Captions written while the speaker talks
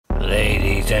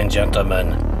Ladies and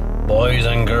gentlemen, boys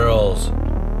and girls,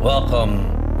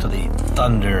 welcome to the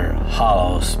Thunder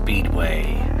Hollow Speedway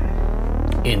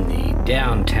in the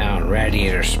downtown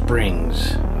Radiator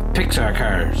Springs Pixar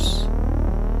Cars.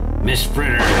 Miss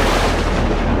Fritter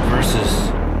versus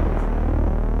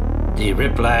the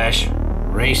RipLash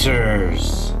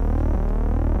Racers.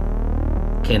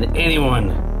 Can anyone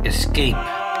escape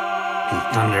in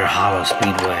Thunder Hollow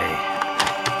Speedway?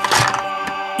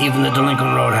 Even the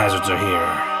delinquent road hazards are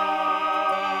here.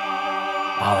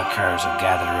 All the cars are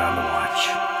gathered around to watch.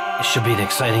 It should be an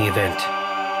exciting event.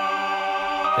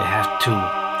 They have to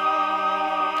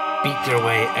beat their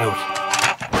way out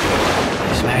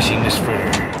by smashing Miss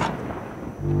Fritter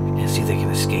and see if they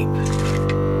can escape.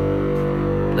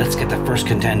 Let's get the first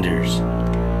contenders.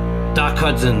 Doc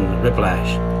Hudson,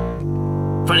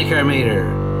 RipLash, Funny Car Mater,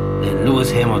 and Lewis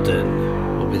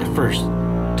Hamilton will be the first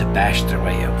to bash their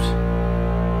way out.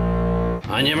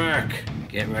 On your mark,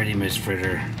 get ready, Miss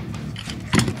Fritter.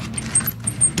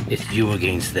 It's you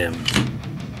against them.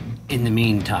 In the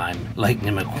meantime,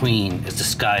 Lightning McQueen is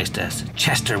disguised as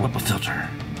Chester Whipplefilter.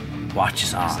 Watch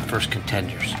is on. The first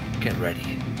contenders get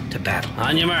ready to battle.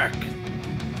 On your mark.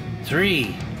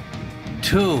 3,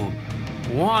 2,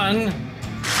 1.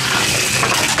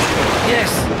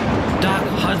 Yes! Doc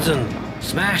Hudson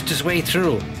smashed his way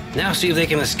through. Now see if they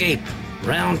can escape.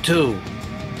 Round 2.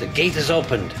 The gate is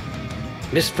opened.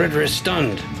 Miss Fritter is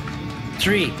stunned.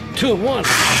 3, 2, 1.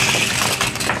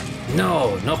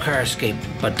 No car escaped,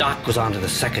 but Doc goes on to the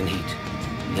second heat.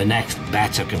 The next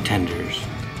batch of contenders.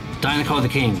 Dinoco the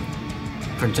King,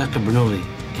 Francesca Bernoulli,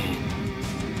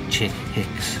 and Chick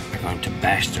Hicks are going to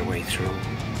bash their way through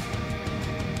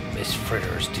Miss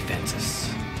Fritter's defenses.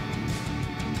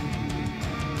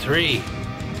 3,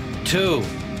 2,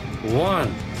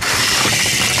 1.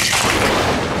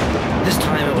 This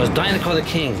time it was Dinoco the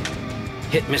King.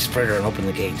 Hit Miss Fritter and open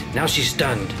the gate. Now she's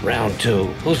stunned. Round 2.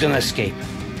 Who's gonna escape?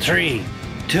 3,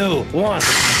 2, 1.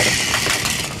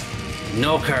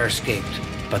 No car escaped,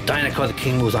 but Dinoco the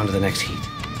King moves on to the next heat.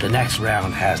 The next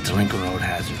round has delinquent road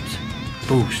hazards.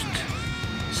 Boost,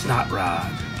 Snot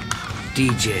Rod,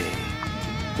 DJ,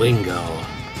 Wingo,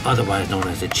 otherwise known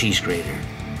as the Cheese Grater.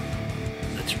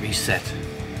 Let's reset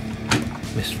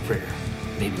Miss Fritter.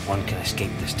 Maybe one can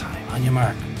escape this time. On your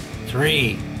mark.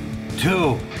 3,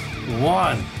 2,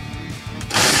 1.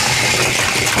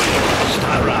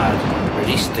 Snot Rod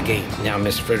released the gate. Now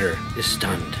Miss Fritter is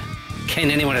stunned.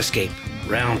 Can anyone escape?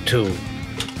 Round 2.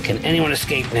 Can anyone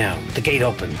escape now? The gate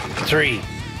open. 3,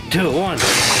 2, 1.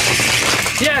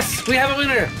 Yes, we have a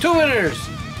winner. 2 winners.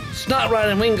 Snot Rod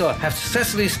and Wingo have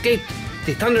successfully escaped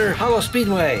the Thunder Hollow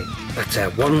Speedway. Let's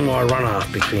have one more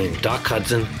runoff between Doc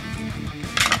Hudson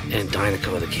and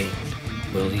Dinoco the King.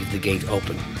 We'll leave the gate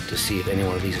open to see if any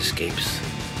one of these escapes.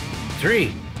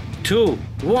 3, 2,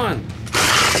 1.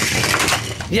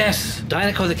 Yes,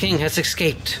 Dinoco the King has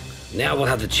escaped. Now we'll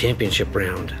have the championship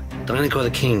round. Dinoco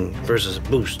the King versus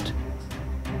Boost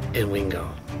and Wingo.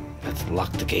 Let's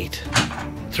lock the gate.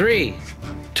 3,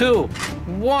 2,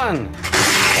 1.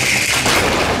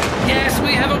 Yes,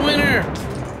 we have a winner.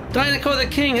 Dinoco the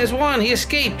King has won. He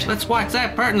escaped. Let's watch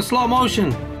that part in slow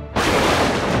motion.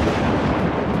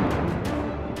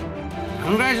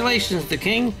 Congratulations, the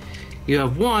King. You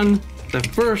have won the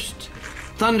first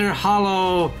Thunder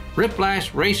Hollow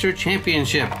RipLash Racer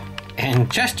Championship. And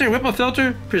Chester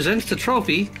Whipplefilter presents the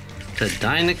trophy to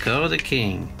Dinoco the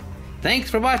King. Thanks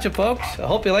for watching, folks. I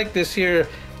hope you like this here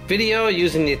video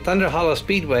using the Thunder Hollow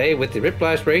Speedway with the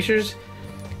RipLash Racers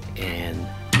and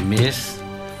Miss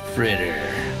Fritter,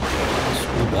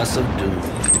 School Bus of Doom.